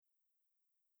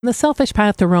The Selfish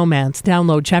Path to Romance.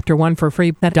 Download Chapter 1 for free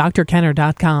at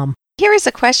drkenner.com. Here is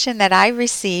a question that I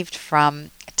received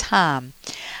from Tom.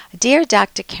 Dear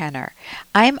Dr. Kenner,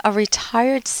 I'm a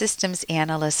retired systems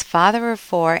analyst, father of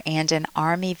 4, and an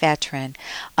Army veteran.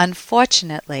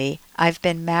 Unfortunately, I've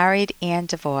been married and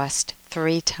divorced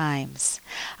 3 times.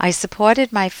 I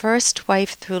supported my first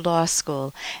wife through law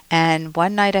school, and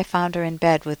one night I found her in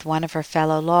bed with one of her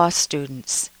fellow law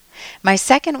students. My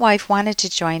second wife wanted to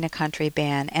join a country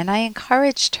band, and I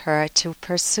encouraged her to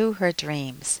pursue her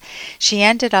dreams. She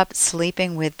ended up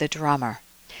sleeping with the drummer.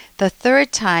 The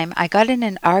third time, I got in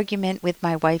an argument with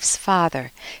my wife's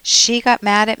father. She got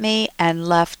mad at me and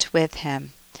left with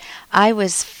him. I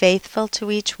was faithful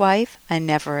to each wife. I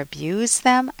never abused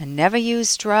them. I never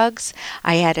used drugs.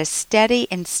 I had a steady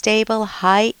and stable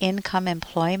high-income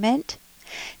employment.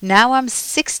 Now I'm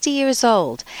 60 years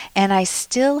old, and I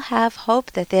still have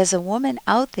hope that there's a woman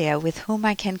out there with whom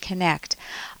I can connect.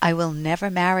 I will never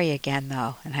marry again,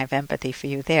 though, and I have empathy for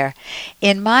you there.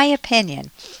 In my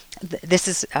opinion, this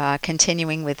is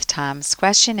continuing with Tom's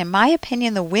question. In my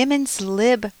opinion, the women's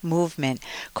lib movement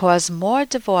caused more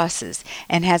divorces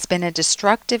and has been a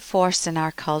destructive force in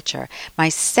our culture. My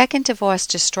second divorce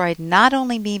destroyed not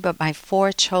only me but my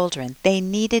 4 children. They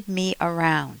needed me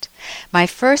around. My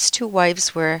first 2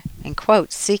 wives were, in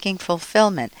quotes, seeking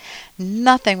fulfillment.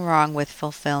 Nothing wrong with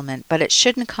fulfillment, but it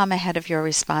shouldn't come ahead of your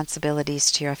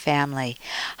responsibilities to your family.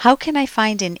 How can I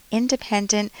find an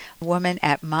independent woman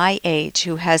at my age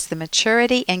who has the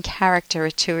maturity and character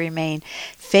to remain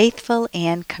faithful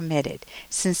and committed?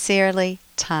 Sincerely,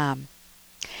 Tom.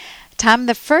 Tom,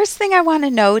 the first thing I want to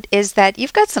note is that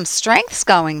you've got some strengths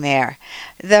going there.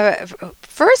 The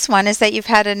first one is that you've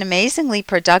had an amazingly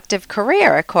productive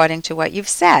career, according to what you've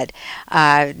said.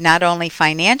 Not only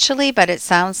financially, but it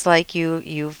sounds like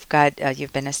you've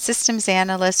been a systems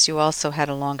analyst. You also had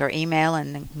a longer email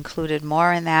and included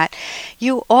more in that.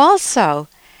 You also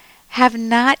have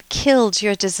not killed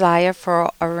your desire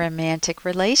for a romantic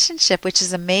relationship, which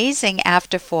is amazing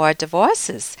after 4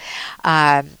 divorces,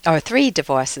 or 3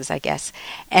 divorces, I guess.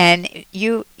 And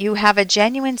you have a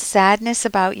genuine sadness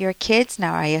about your kids.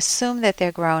 Now, I assume that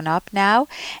they're grown up now,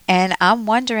 and I'm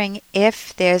wondering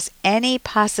if there's any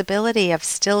possibility of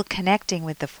still connecting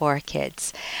with the 4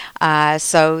 kids.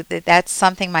 So that's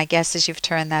something, my guess is you've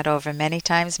turned that over many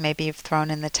times. Maybe you've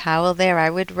thrown in the towel there. I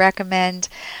would recommend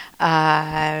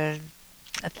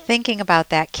thinking about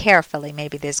that carefully.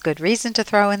 Maybe there's good reason to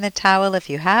throw in the towel. If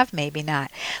you have, maybe not.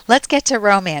 Let's get to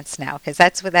romance now, because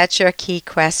that's your key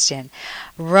question.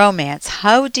 Romance.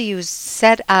 How do you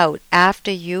set out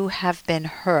after you have been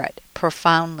hurt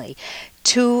profoundly?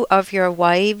 2 of your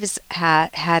wives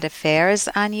had affairs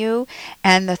on you,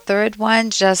 and the third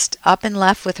one just up and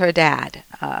left with her dad,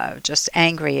 just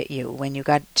angry at you when you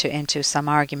got into some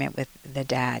argument with the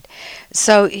dad.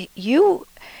 So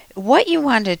what you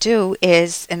want to do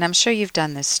is, and I'm sure you've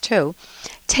done this too,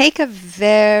 take a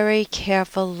very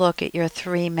careful look at your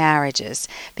 3 marriages.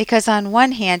 Because on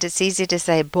one hand, it's easy to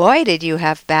say, boy, did you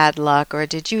have bad luck, or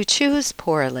did you choose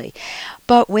poorly?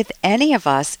 But with any of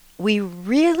us, we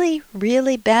really,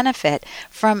 really benefit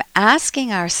from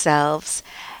asking ourselves,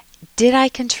 did I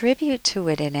contribute to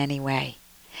it in any way?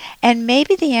 And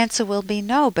maybe the answer will be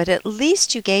no, but at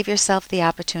least you gave yourself the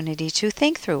opportunity to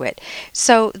think through it.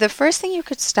 So the first thing you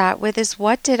could start with is,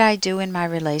 what did I do in my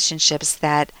relationships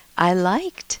that I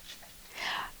liked?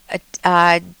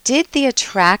 Did the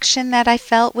attraction that I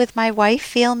felt with my wife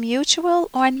feel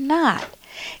mutual or not?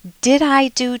 Did I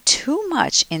do too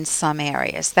much in some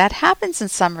areas? That happens in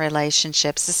some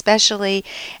relationships, especially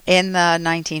in the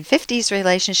 1950s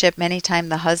relationship. Many times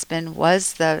the husband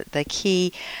was the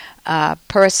key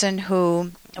person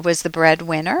who was the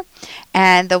breadwinner,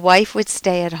 and the wife would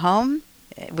stay at home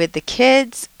with the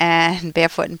kids and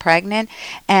barefoot and pregnant,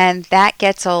 and that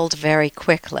gets old very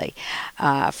quickly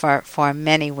for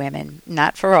many women.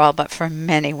 Not for all, but for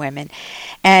many women.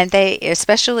 And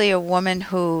especially a woman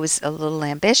who's a little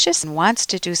ambitious and wants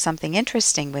to do something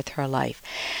interesting with her life.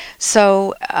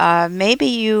 So maybe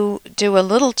you do a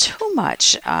little too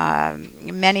much.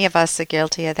 Many of us are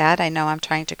guilty of that. I know I'm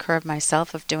trying to curb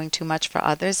myself of doing too much for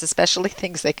others, especially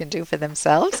things they can do for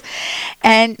themselves.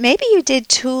 And maybe you did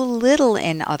too little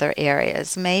in other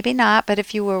areas. Maybe not, but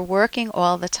if you were working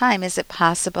all the time, is it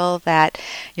possible that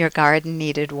your garden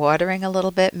needed watering a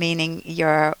little bit, meaning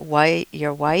your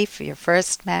wife, in your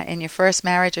first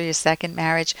marriage or your second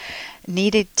marriage,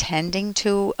 needed tending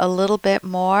to a little bit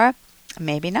more?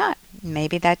 Maybe not.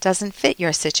 Maybe that doesn't fit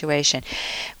your situation.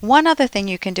 One other thing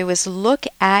you can do is look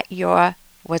at your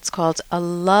what's called a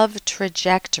love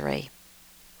trajectory.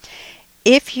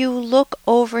 if you look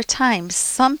over time,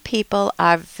 some people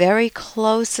are very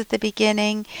close at the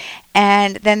beginning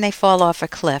and then they fall off a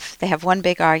cliff. They have one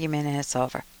big argument and it's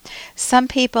over. Some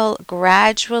people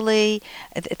gradually,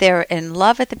 they're in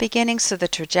love at the beginning, so the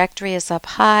trajectory is up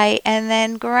high, and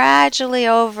then gradually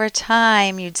over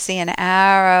time you'd see an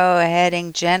arrow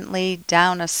heading gently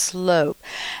down a slope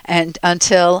and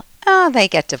until they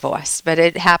get divorced, but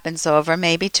it happens over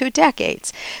maybe 2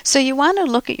 decades. So you want to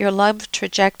look at your love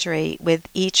trajectory with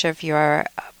each of your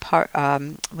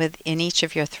within each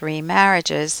of your 3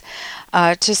 marriages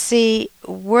to see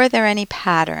were there any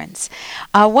patterns.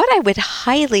 What I would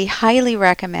highly, highly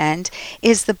recommend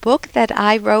is the book that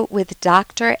I wrote with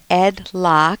Dr. Ed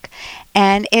Locke,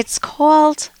 and it's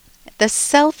called The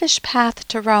Selfish Path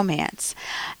to Romance.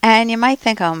 And you might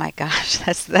think, oh my gosh,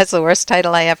 that's the worst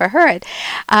title I ever heard.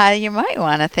 You might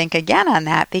want to think again on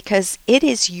that, because it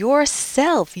is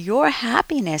yourself, your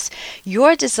happiness,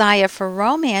 your desire for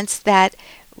romance that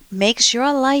makes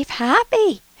your life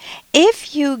happy.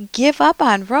 If you give up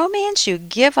on romance, you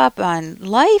give up on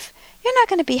life, you're not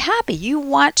going to be happy. You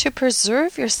want to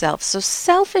preserve yourself. So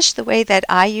selfish, the way that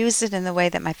I use it and the way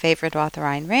that my favorite author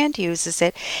Ayn Rand uses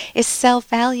it, is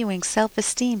self-valuing,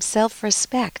 self-esteem,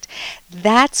 self-respect.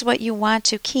 That's what you want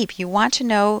to keep. You want to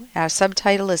know, our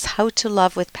subtitle is How to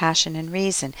Love with Passion and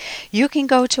Reason. You can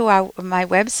go to my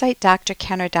website,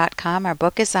 drkenner.com. Our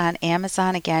book is on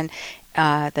Amazon again.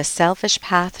 The Selfish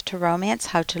Path to Romance,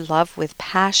 How to Love with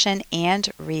Passion and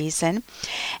Reason.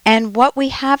 And what we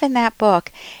have in that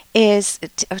book is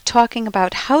talking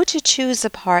about how to choose a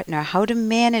partner, how to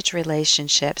manage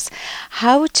relationships,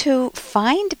 how to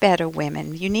find better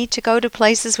women. You need to go to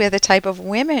places where the type of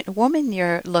woman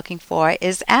you're looking for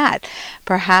is at,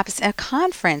 perhaps a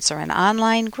conference or an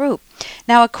online group.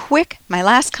 Now, my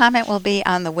last comment will be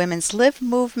on the Women's Live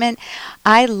movement.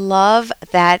 I love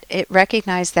that it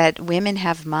recognized that women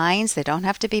have minds. They don't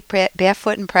have to be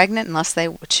barefoot and pregnant unless they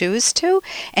choose to,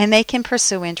 and they can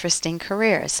pursue interesting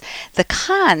careers. The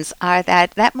cons are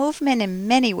that movement in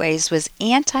many ways was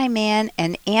anti-man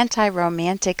and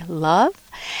anti-romantic love.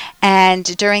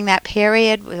 And during that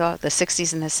period, the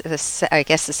 60s and the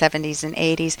 70s and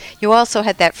 80s, you also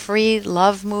had that free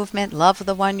love movement, love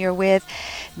the one you're with.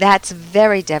 That's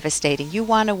very devastating. You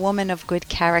want a woman of good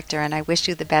character, and I wish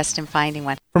you the best in finding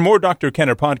one. For more Dr.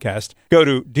 Kenner podcast, go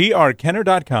to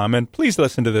drkenner.com and please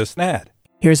listen to this ad.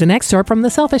 Here's an excerpt from The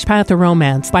Selfish Path to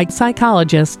Romance by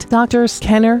psychologists Drs.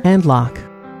 Kenner and Locke.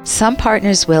 Some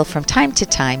partners will from time to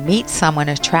time meet someone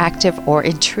attractive or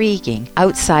intriguing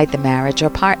outside the marriage or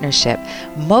partnership.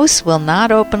 Most will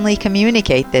not openly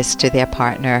communicate this to their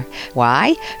partner.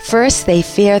 Why? First, they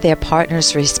fear their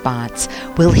partner's response.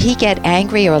 Will he get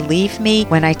angry or leave me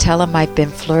when I tell him I've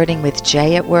been flirting with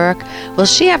Jay at work? Will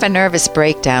she have a nervous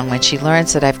breakdown when she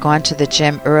learns that I've gone to the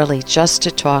gym early just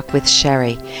to talk with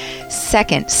Sherry?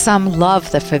 Second, some love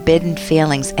the forbidden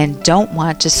feelings and don't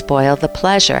want to spoil the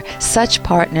pleasure. Such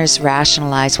partners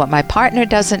rationalize, what my partner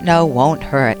doesn't know won't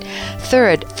hurt.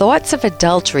 Third, thoughts of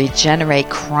adultery generate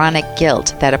chronic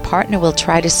guilt that a partner will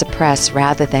try to suppress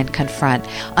rather than confront.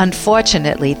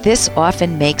 Unfortunately, this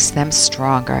often makes them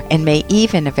stronger and may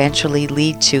even eventually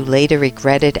lead to later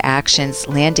regretted actions,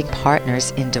 landing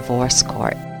partners in divorce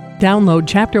court. Download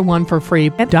Chapter 1 for free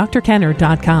at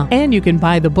drkenner.com, and you can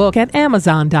buy the book at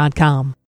amazon.com.